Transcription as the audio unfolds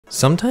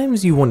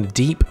Sometimes you want a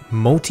deep,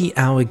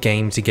 multi-hour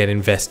game to get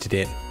invested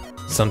in.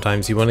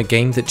 Sometimes you want a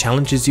game that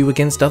challenges you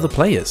against other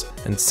players.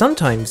 And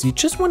sometimes you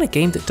just want a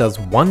game that does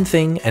one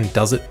thing and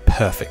does it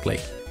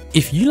perfectly.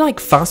 If you like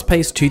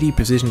fast-paced 2D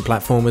precision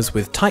platformers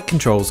with tight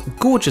controls,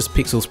 gorgeous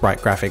pixel sprite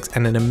graphics,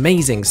 and an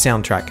amazing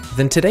soundtrack,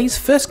 then today's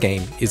first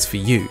game is for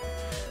you.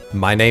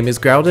 My name is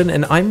Graeldon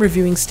and I'm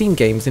reviewing Steam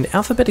games in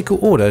alphabetical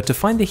order to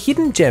find the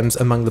hidden gems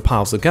among the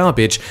piles of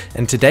garbage,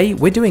 and today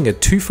we're doing a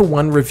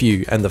 2-for-1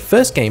 review, and the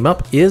first game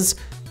up is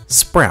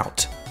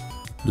Sprout.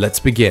 Let's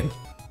begin.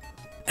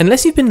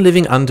 Unless you've been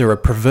living under a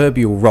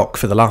proverbial rock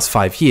for the last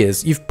 5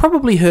 years, you've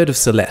probably heard of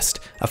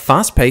Celeste, a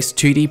fast-paced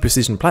 2D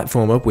precision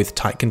platformer with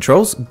tight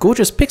controls,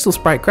 gorgeous pixel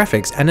sprite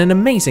graphics, and an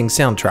amazing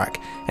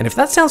soundtrack. And if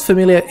that sounds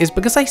familiar, it's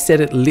because I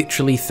said it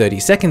literally 30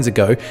 seconds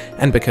ago,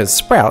 and because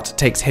Sprout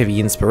takes heavy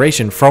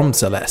inspiration from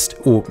Celeste,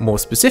 or more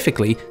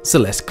specifically,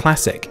 Celeste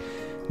Classic.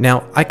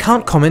 Now, I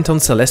can't comment on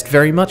Celeste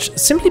very much,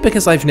 simply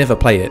because I've never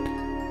played it.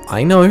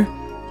 I know.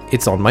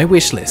 It's on my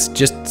wish list,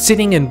 just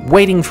sitting and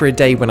waiting for a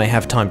day when I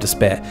have time to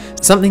spare,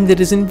 something that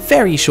is in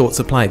very short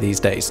supply these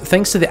days,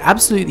 thanks to the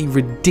absolutely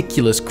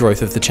ridiculous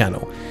growth of the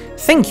channel.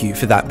 Thank you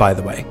for that, by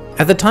the way.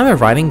 At the time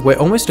of writing, we're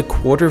almost a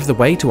quarter of the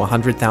way to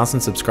 100,000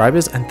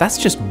 subscribers, and that's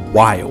just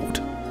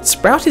wild.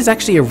 Sprout is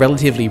actually a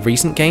relatively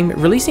recent game,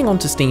 releasing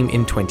onto Steam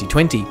in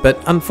 2020, but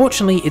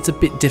unfortunately it's a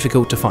bit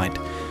difficult to find.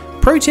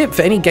 Pro tip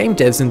for any game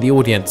devs in the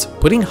audience,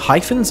 putting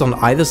hyphens on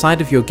either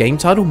side of your game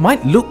title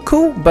might look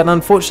cool, but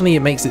unfortunately it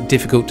makes it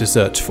difficult to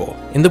search for.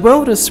 In the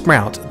world of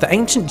Sprout, the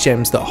ancient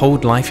gems that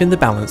hold life in the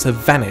balance have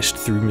vanished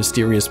through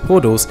mysterious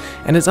portals,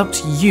 and it's up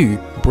to you,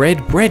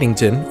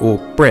 Breadington, or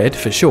Bread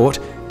for short,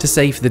 to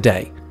save the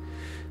day.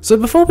 So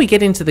before we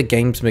get into the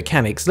game's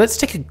mechanics, let's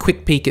take a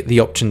quick peek at the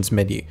options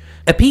menu.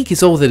 A peek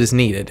is all that is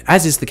needed,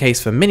 as is the case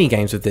for many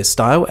games of this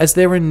style, as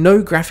there are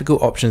no graphical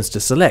options to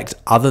select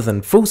other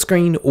than full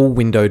screen or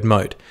windowed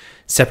mode.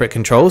 Separate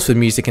controls for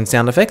music and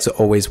sound effects are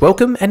always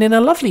welcome, and in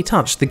a lovely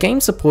touch, the game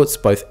supports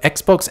both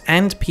Xbox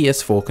and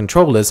PS4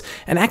 controllers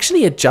and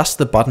actually adjusts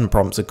the button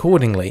prompts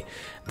accordingly.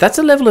 That's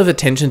a level of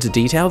attention to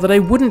detail that I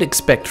wouldn't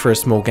expect for a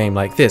small game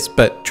like this,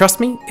 but trust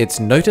me,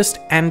 it's noticed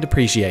and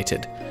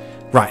appreciated.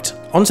 Right,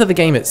 onto the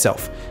game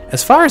itself.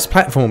 As far as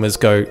platformers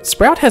go,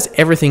 Sprout has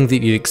everything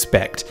that you'd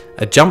expect.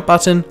 A jump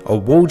button, a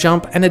wall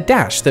jump, and a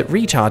dash that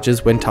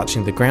recharges when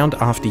touching the ground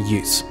after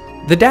use.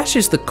 The dash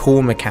is the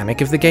core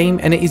mechanic of the game,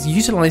 and it is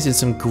utilised in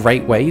some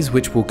great ways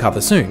which we'll cover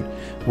soon.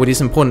 What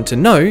is important to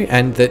know,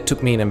 and that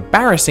took me an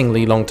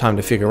embarrassingly long time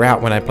to figure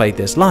out when I played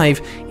this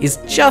live, is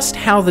just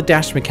how the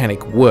dash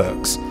mechanic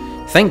works.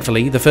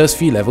 Thankfully, the first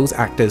few levels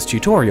act as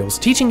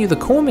tutorials, teaching you the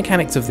core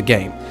mechanics of the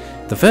game.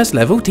 The first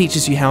level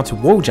teaches you how to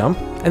wall jump,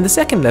 and the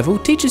second level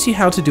teaches you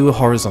how to do a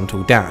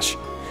horizontal dash.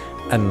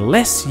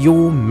 Unless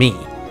you're me.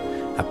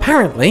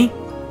 Apparently,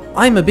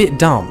 I'm a bit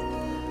dumb.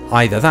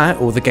 Either that,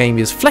 or the game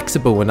is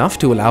flexible enough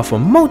to allow for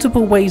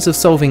multiple ways of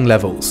solving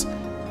levels.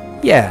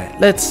 Yeah,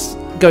 let's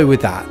go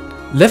with that.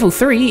 Level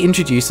 3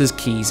 introduces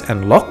keys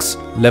and locks,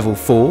 level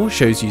 4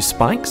 shows you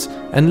spikes,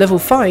 and level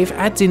 5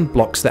 adds in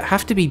blocks that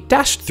have to be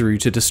dashed through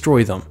to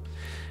destroy them.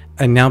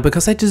 And now,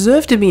 because I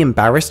deserve to be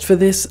embarrassed for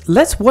this,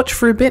 let's watch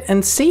for a bit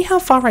and see how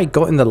far I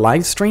got in the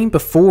live stream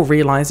before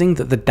realizing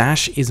that the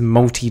dash is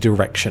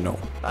multi-directional.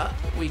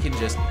 We can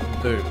just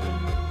boom,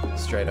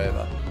 straight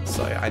over.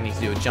 So I need to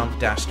do a jump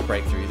dash to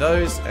break through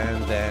those,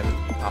 and then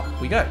up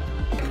we go.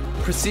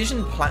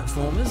 Precision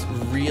platformers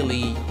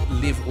really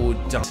live or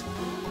die.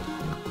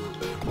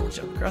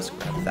 Jump across,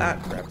 grab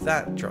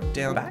that, drop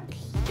down, back,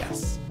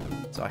 yes.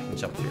 So I can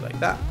jump through like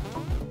that.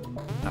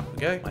 Up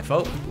we go, my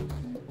fault.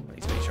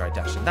 To make sure I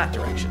dash in that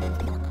direction.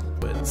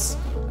 But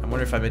I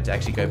wonder if I meant to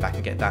actually go back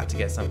and get that to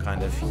get some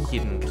kind of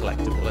hidden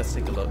collectible. Let's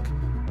take a look.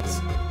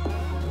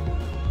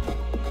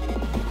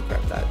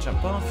 Grab that,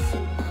 jump off.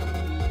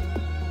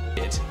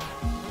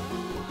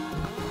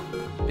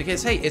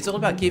 Because hey, it's all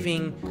about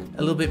giving a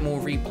little bit more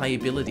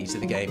replayability to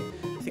the game.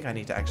 I think I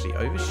need to actually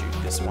overshoot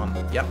this one.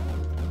 Yep.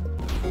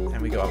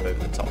 And we go up over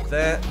the top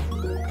there.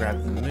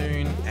 Grab the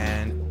moon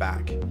and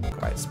back.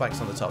 Alright, spikes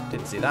on the top,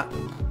 didn't see that.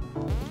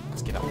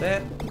 Let's get up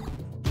there.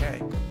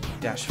 Okay,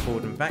 dash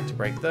forward and back to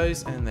break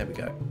those, and there we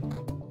go.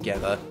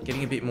 Together,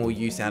 getting a bit more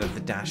use out of the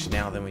dash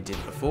now than we did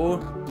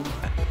before.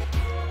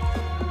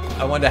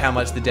 I wonder how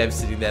much the dev's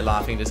sitting there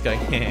laughing, just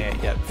going,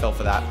 yeah, fell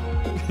for that.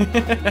 I'm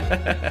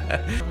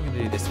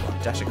gonna do this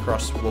one, dash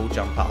across, wall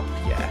jump up,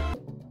 yeah.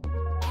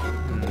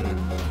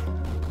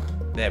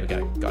 There we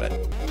go, got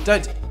it.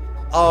 Don't,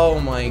 oh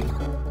my.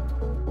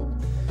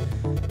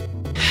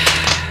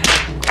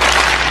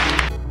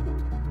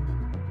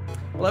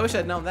 Well, I wish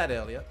I'd known that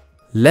earlier.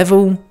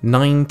 Level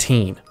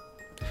 19.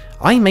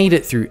 I made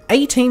it through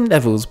 18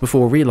 levels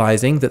before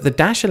realizing that the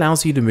dash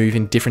allows you to move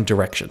in different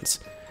directions.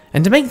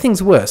 And to make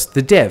things worse,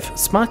 the dev,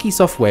 Sparky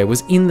Software,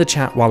 was in the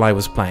chat while I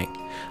was playing.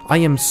 I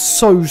am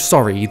so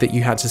sorry that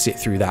you had to sit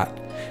through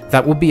that.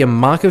 That will be a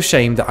mark of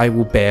shame that I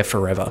will bear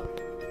forever.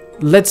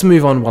 Let's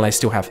move on while I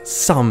still have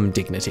some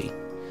dignity.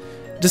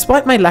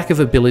 Despite my lack of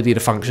ability to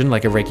function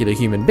like a regular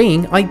human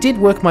being, I did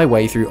work my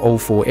way through all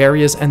 4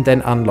 areas and then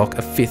unlock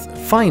a 5th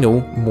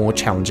final, more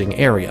challenging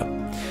area.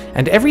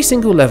 And every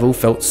single level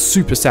felt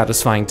super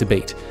satisfying to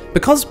beat.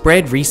 Because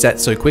bread resets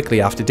so quickly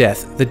after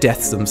death, the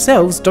deaths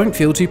themselves don't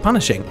feel too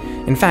punishing.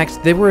 In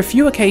fact, there were a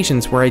few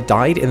occasions where I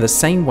died in the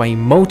same way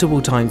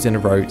multiple times in a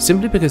row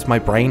simply because my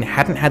brain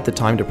hadn't had the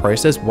time to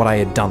process what I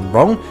had done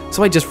wrong,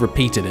 so I just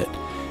repeated it.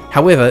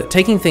 However,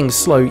 taking things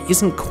slow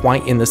isn't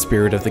quite in the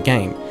spirit of the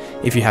game.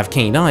 If you have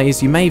keen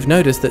eyes, you may have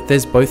noticed that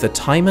there's both a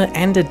timer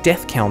and a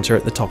death counter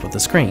at the top of the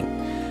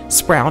screen.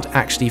 Sprout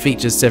actually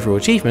features several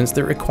achievements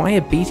that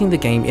require beating the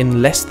game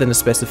in less than a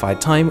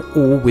specified time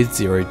or with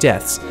 0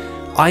 deaths.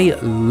 I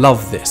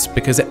love this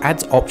because it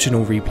adds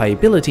optional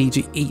replayability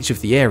to each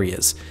of the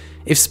areas.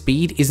 If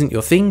speed isn't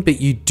your thing but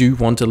you do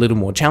want a little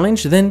more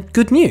challenge, then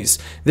good news,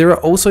 there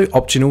are also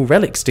optional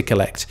relics to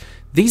collect.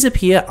 These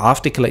appear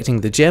after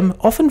collecting the gem,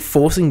 often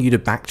forcing you to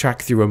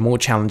backtrack through a more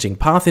challenging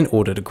path in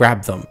order to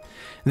grab them.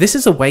 This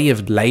is a way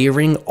of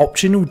layering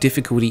optional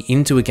difficulty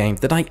into a game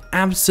that I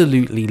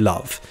absolutely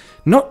love.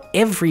 Not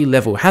every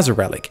level has a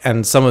relic,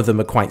 and some of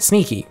them are quite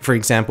sneaky. For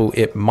example,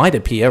 it might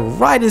appear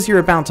right as you're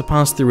about to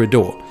pass through a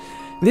door.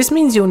 This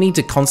means you'll need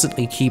to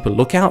constantly keep a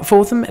lookout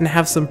for them and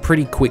have some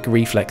pretty quick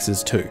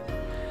reflexes too.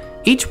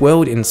 Each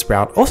world in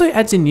Sprout also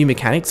adds in new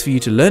mechanics for you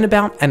to learn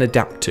about and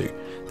adapt to.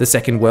 The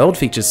second world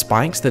features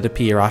spikes that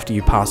appear after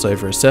you pass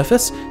over a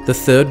surface, the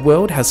third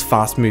world has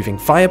fast moving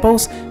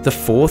fireballs, the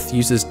fourth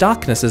uses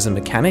darkness as a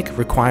mechanic,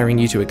 requiring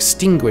you to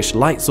extinguish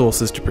light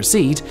sources to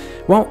proceed,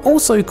 while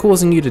also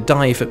causing you to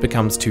die if it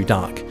becomes too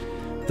dark.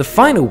 The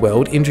final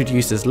world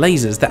introduces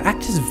lasers that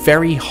act as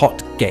very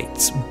hot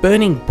gates,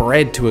 burning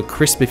bread to a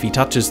crisp if he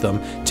touches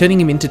them,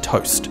 turning him into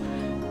toast.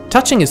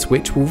 Touching a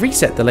switch will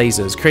reset the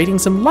lasers, creating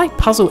some light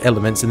puzzle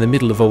elements in the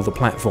middle of all the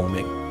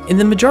platforming. In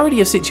the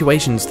majority of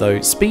situations though,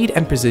 speed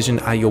and precision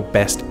are your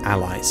best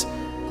allies.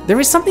 There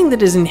is something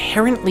that is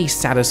inherently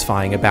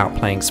satisfying about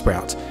playing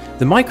Sprout.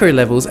 The micro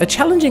levels are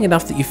challenging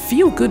enough that you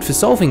feel good for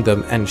solving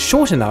them, and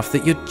short enough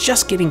that you're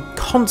just getting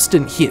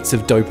constant hits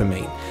of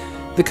dopamine.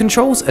 The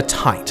controls are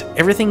tight,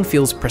 everything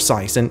feels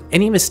precise, and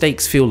any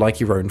mistakes feel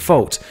like your own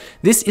fault.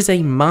 This is a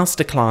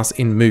masterclass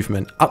in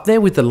movement, up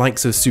there with the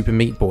likes of Super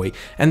Meat Boy,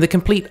 and the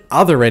complete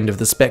other end of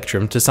the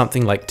spectrum to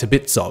something like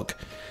Tibitzog.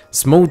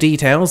 Small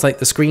details like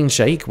the screen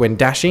shake when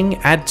dashing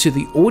add to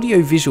the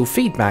audio-visual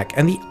feedback,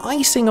 and the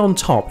icing on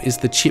top is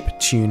the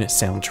chiptune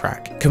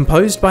soundtrack.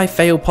 Composed by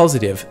Fail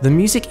Positive, the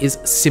music is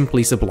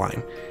simply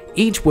sublime.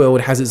 Each world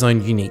has its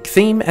own unique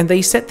theme, and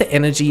they set the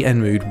energy and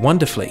mood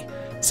wonderfully.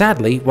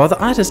 Sadly, while the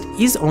artist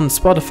is on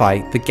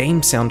Spotify, the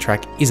game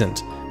soundtrack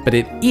isn't, but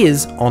it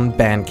is on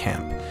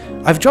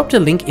Bandcamp. I've dropped a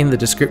link in the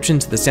description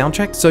to the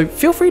soundtrack, so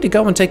feel free to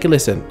go and take a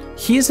listen.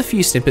 Here's a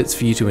few snippets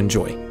for you to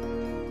enjoy.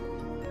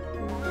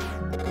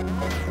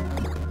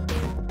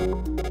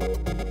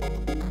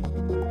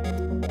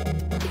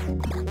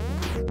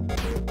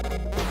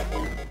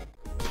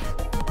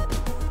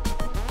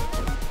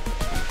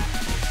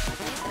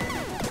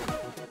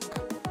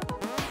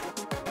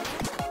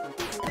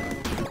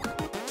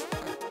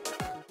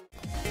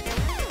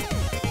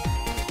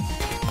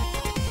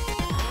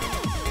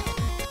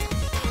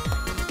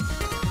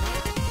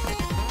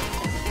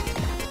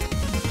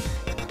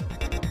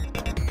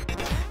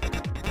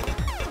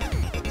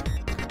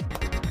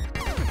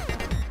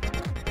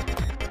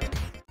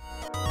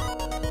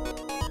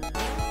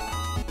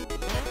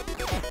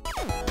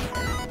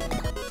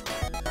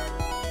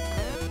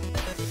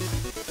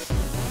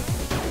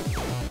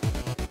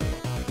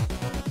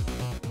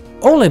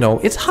 All in all,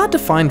 it's hard to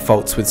find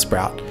faults with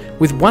Sprout.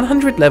 With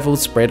 100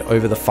 levels spread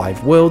over the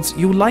 5 worlds,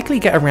 you'll likely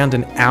get around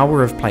an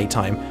hour of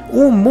playtime,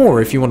 or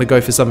more if you want to go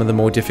for some of the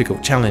more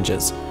difficult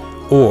challenges.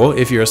 Or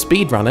if you're a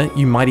speedrunner,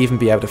 you might even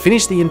be able to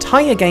finish the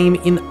entire game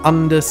in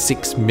under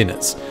 6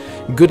 minutes.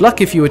 Good luck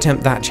if you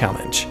attempt that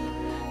challenge.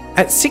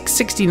 At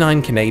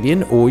 $6.69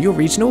 Canadian, or your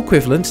regional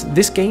equivalent,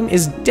 this game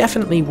is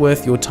definitely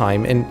worth your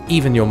time and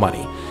even your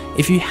money.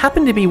 If you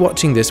happen to be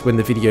watching this when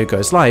the video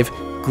goes live,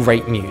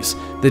 great news.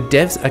 The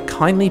devs are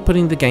kindly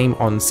putting the game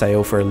on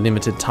sale for a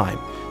limited time.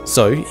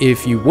 So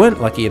if you weren't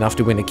lucky enough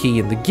to win a key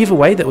in the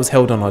giveaway that was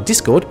held on our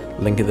Discord,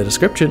 link in the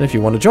description if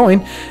you want to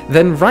join,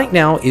 then right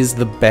now is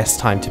the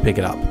best time to pick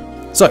it up.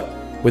 So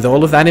with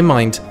all of that in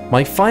mind,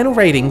 my final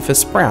rating for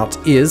Sprout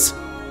is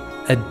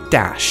a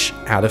dash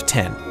out of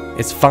 10.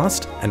 It's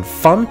fast and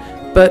fun,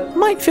 but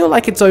might feel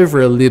like it's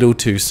over a little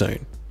too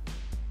soon.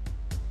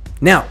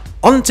 Now,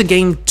 on to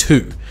game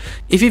 2.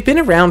 If you've been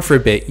around for a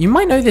bit, you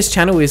might know this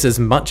channel is as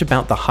much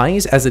about the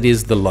highs as it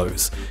is the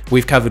lows.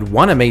 We've covered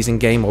one amazing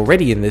game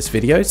already in this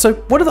video, so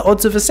what are the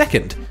odds of a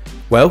second?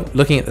 Well,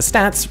 looking at the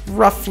stats,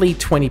 roughly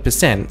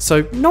 20%,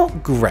 so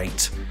not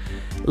great.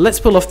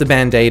 Let's pull off the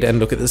band-aid and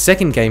look at the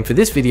second game for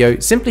this video,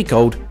 simply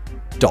called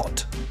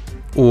Dot.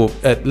 Or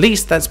at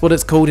least that's what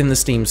it's called in the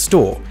Steam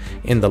store.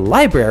 In the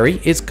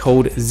library, it's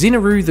called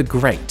Xinaru the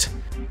Great.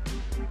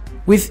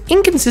 With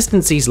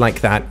inconsistencies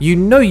like that, you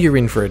know you're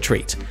in for a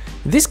treat.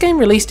 This game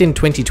released in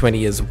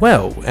 2020 as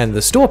well, and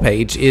the store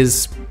page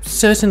is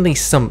certainly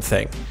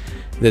something.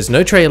 There's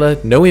no trailer,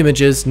 no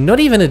images, not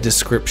even a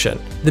description.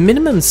 The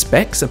minimum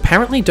specs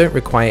apparently don't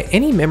require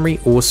any memory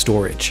or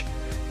storage.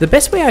 The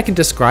best way I can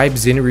describe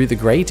Zinuru the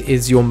Great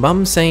is your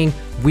mum saying,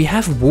 "We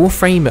have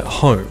Warframe at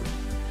home."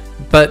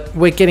 But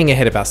we're getting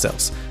ahead of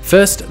ourselves.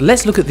 First,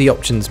 let's look at the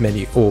options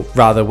menu, or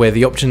rather where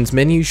the options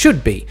menu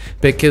should be,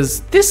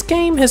 because this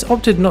game has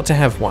opted not to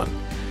have one.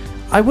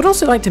 I would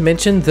also like to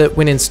mention that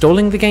when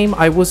installing the game,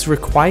 I was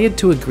required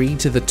to agree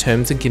to the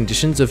terms and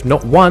conditions of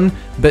not one,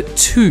 but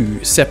 2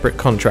 separate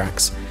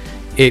contracts.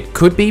 It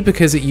could be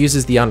because it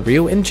uses the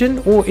Unreal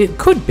Engine, or it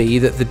could be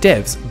that the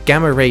devs,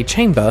 Gamma Ray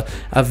Chamber,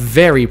 are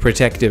very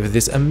protective of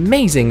this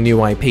amazing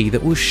new IP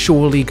that will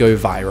surely go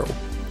viral.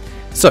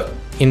 So,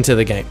 into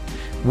the game.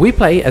 We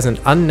play as an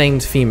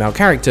unnamed female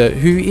character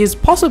who is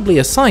possibly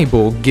a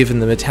cyborg given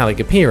the metallic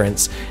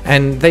appearance,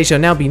 and they shall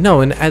now be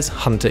known as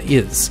Hunter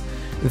Is.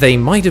 They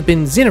might have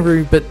been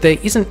Zinuru, but there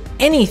isn't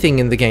anything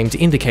in the game to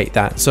indicate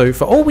that, so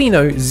for all we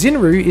know,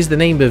 Zinuru is the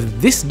name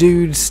of this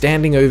dude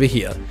standing over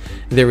here.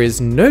 There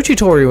is no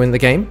tutorial in the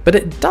game, but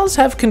it does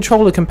have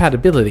controller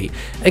compatibility.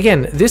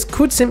 Again, this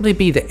could simply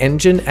be the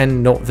engine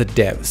and not the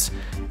devs.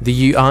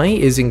 The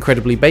UI is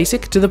incredibly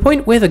basic, to the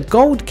point where the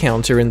gold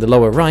counter in the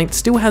lower right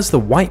still has the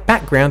white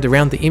background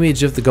around the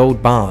image of the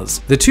gold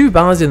bars. The 2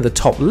 bars in the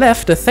top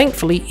left are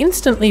thankfully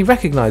instantly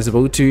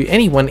recognizable to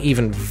anyone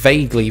even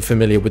vaguely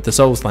familiar with the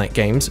Souls-like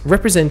games,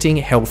 representing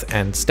health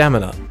and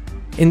stamina.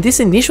 In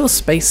this initial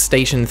space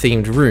station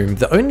themed room,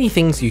 the only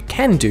things you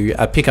can do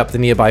are pick up the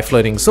nearby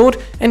floating sword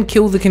and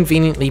kill the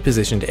conveniently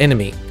positioned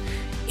enemy.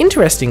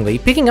 Interestingly,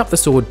 picking up the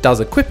sword does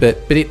equip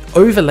it, but it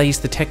overlays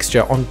the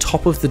texture on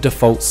top of the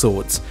default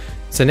swords.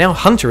 So now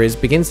Hunter Is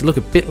begins to look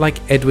a bit like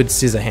Edward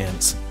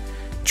Scissorhands.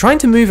 Trying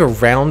to move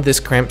around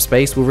this cramped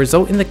space will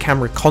result in the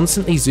camera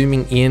constantly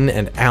zooming in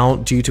and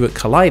out due to it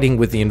colliding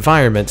with the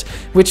environment,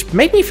 which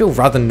made me feel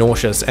rather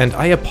nauseous, and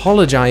I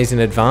apologize in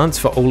advance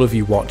for all of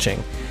you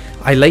watching.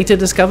 I later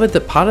discovered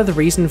that part of the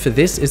reason for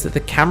this is that the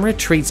camera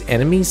treats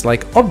enemies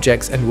like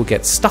objects and will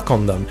get stuck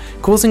on them,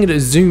 causing it to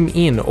zoom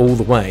in all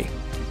the way.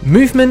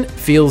 Movement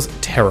feels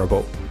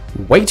terrible.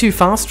 Way too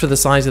fast for the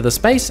size of the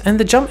space, and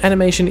the jump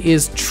animation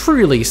is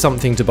truly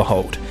something to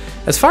behold.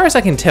 As far as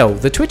I can tell,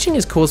 the twitching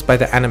is caused by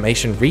the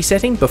animation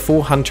resetting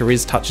before Hunter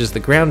Is touches the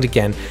ground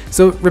again,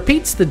 so it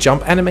repeats the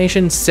jump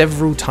animation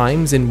several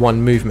times in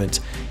one movement.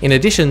 In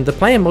addition, the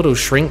player model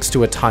shrinks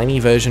to a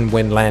tiny version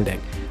when landing.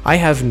 I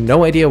have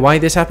no idea why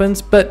this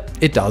happens, but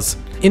it does.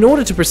 In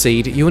order to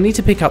proceed, you will need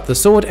to pick up the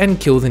sword and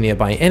kill the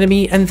nearby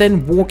enemy, and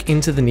then walk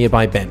into the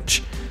nearby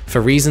bench. For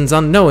reasons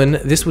unknown,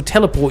 this will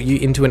teleport you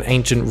into an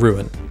ancient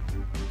ruin.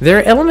 There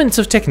are elements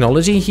of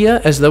technology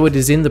here as though it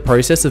is in the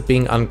process of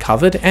being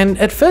uncovered, and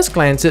at first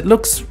glance it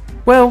looks,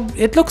 well,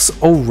 it looks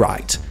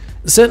alright.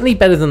 Certainly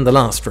better than the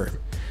last room.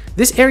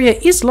 This area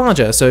is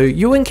larger, so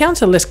you'll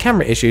encounter less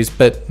camera issues,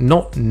 but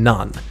not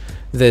none.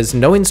 There's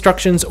no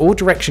instructions or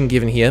direction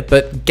given here,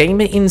 but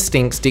gamer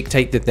instincts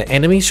dictate that the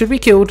enemies should be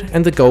killed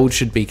and the gold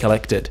should be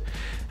collected.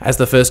 As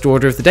the first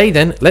order of the day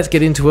then, let's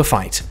get into a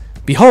fight.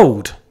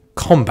 Behold,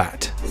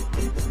 combat.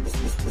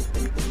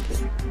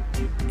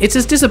 It's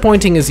as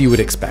disappointing as you would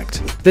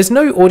expect. There's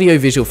no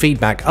audio-visual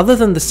feedback other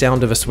than the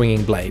sound of a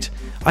swinging blade.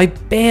 I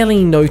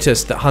barely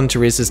noticed that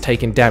Hunter Is has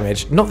taken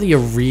damage, not that you're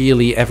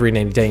really ever in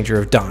any danger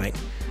of dying.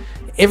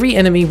 Every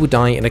enemy will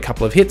die in a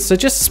couple of hits, so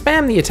just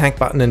spam the attack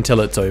button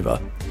until it's over.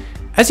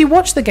 As you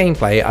watch the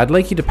gameplay, I'd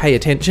like you to pay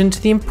attention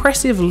to the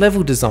impressive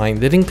level design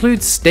that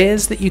includes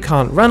stairs that you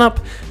can't run up,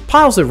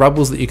 piles of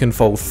rubble that you can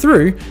fall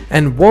through,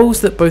 and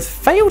walls that both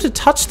fail to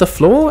touch the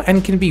floor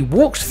and can be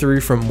walked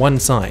through from one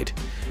side.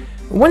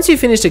 Once you've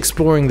finished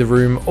exploring the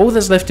room, all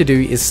there's left to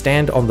do is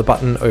stand on the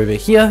button over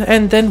here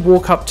and then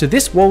walk up to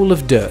this wall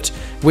of dirt,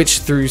 which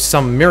through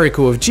some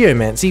miracle of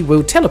geomancy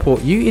will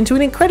teleport you into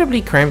an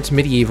incredibly cramped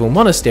medieval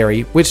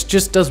monastery, which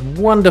just does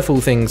wonderful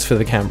things for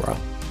the camera.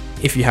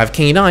 If you have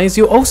keen eyes,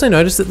 you'll also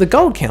notice that the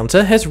gold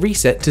counter has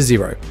reset to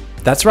 0.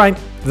 That's right,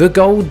 the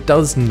gold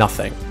does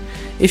nothing.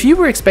 If you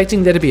were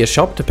expecting there to be a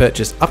shop to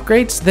purchase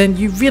upgrades, then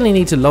you really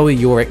need to lower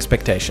your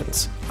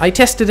expectations. I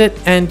tested it,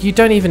 and you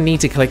don't even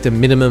need to collect a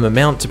minimum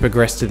amount to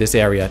progress to this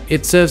area.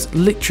 It serves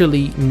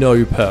literally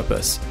no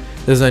purpose.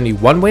 There's only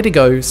one way to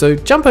go, so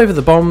jump over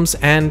the bombs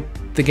and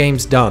the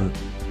game's done.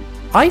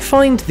 I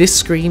find this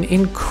screen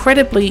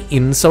incredibly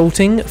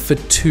insulting for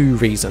 2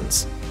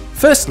 reasons.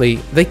 Firstly,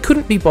 they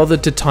couldn't be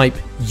bothered to type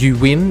 "you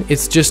win,"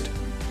 it's just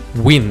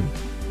 "win."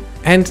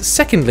 And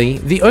secondly,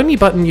 the only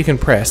button you can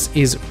press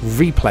is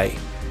replay,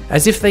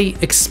 as if they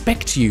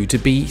expect you to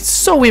be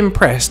so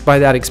impressed by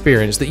that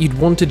experience that you'd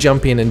want to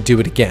jump in and do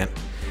it again.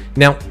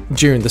 Now,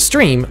 during the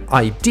stream,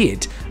 I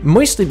did,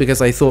 mostly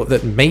because I thought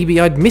that maybe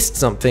I'd missed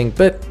something,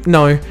 but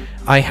no,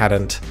 I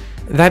hadn't.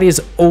 That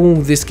is all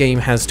this game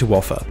has to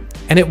offer,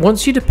 and it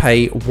wants you to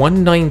pay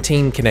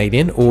 $1.19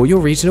 Canadian, or your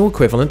regional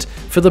equivalent,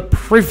 for the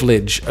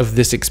privilege of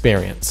this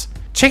experience.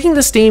 Checking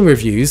the Steam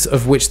reviews,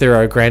 of which there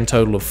are a grand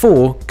total of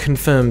 4,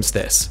 confirms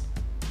this.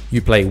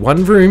 You play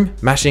one room,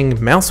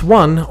 mashing mouse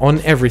 1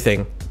 on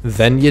everything,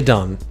 then you're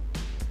done.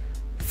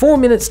 4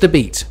 minutes to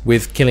beat,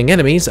 with killing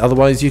enemies,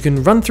 otherwise you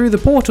can run through the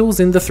portals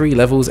in the 3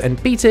 levels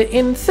and beat it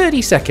in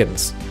 30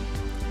 seconds.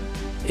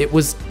 It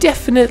was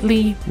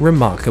definitely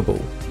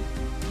remarkable.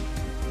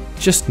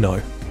 Just no.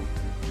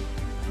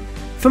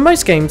 For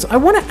most games, I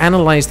want to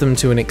analyse them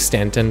to an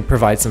extent and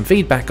provide some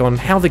feedback on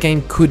how the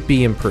game could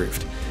be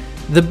improved.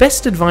 The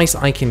best advice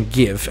I can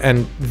give,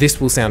 and this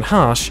will sound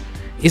harsh,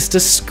 is to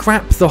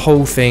scrap the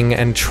whole thing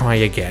and try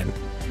again.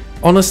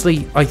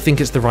 Honestly, I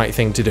think it's the right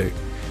thing to do,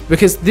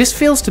 because this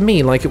feels to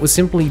me like it was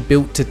simply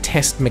built to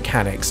test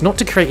mechanics, not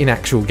to create an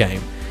actual game.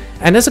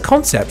 And as a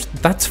concept,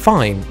 that's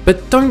fine,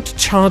 but don't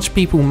charge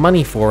people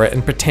money for it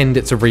and pretend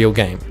it's a real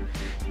game.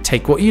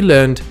 Take what you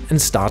learned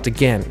and start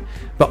again,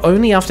 but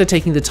only after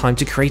taking the time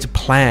to create a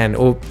plan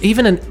or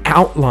even an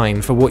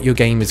outline for what your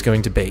game is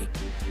going to be.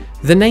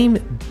 The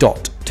name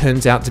Dot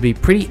turns out to be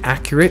pretty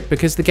accurate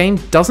because the game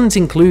doesn't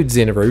include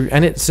Zinneru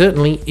and it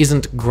certainly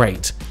isn't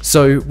great.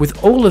 So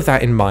with all of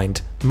that in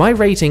mind, my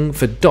rating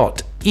for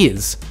Dot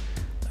is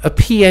a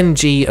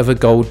PNG of a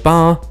gold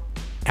bar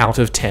out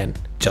of 10.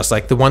 Just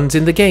like the ones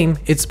in the game,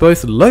 it's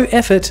both low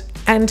effort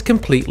and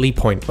completely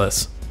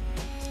pointless.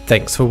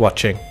 Thanks for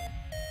watching.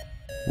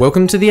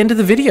 Welcome to the end of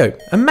the video.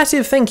 A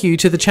massive thank you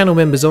to the channel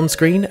members on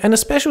screen and a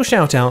special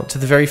shout out to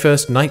the very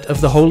first Knight of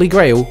the Holy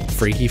Grail,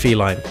 Freaky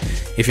Feline.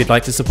 If you'd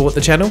like to support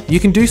the channel, you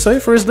can do so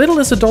for as little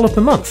as $1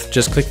 per month.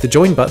 Just click the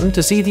join button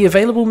to see the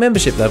available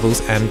membership levels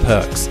and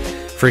perks.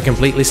 For a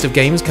complete list of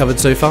games covered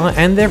so far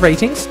and their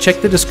ratings,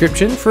 check the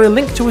description for a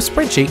link to a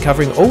spreadsheet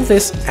covering all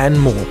this and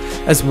more,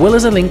 as well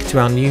as a link to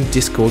our new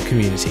Discord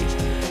community.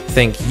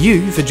 Thank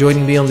you for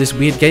joining me on this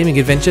weird gaming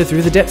adventure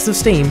through the depths of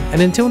Steam,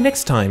 and until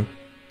next time,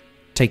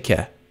 take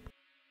care.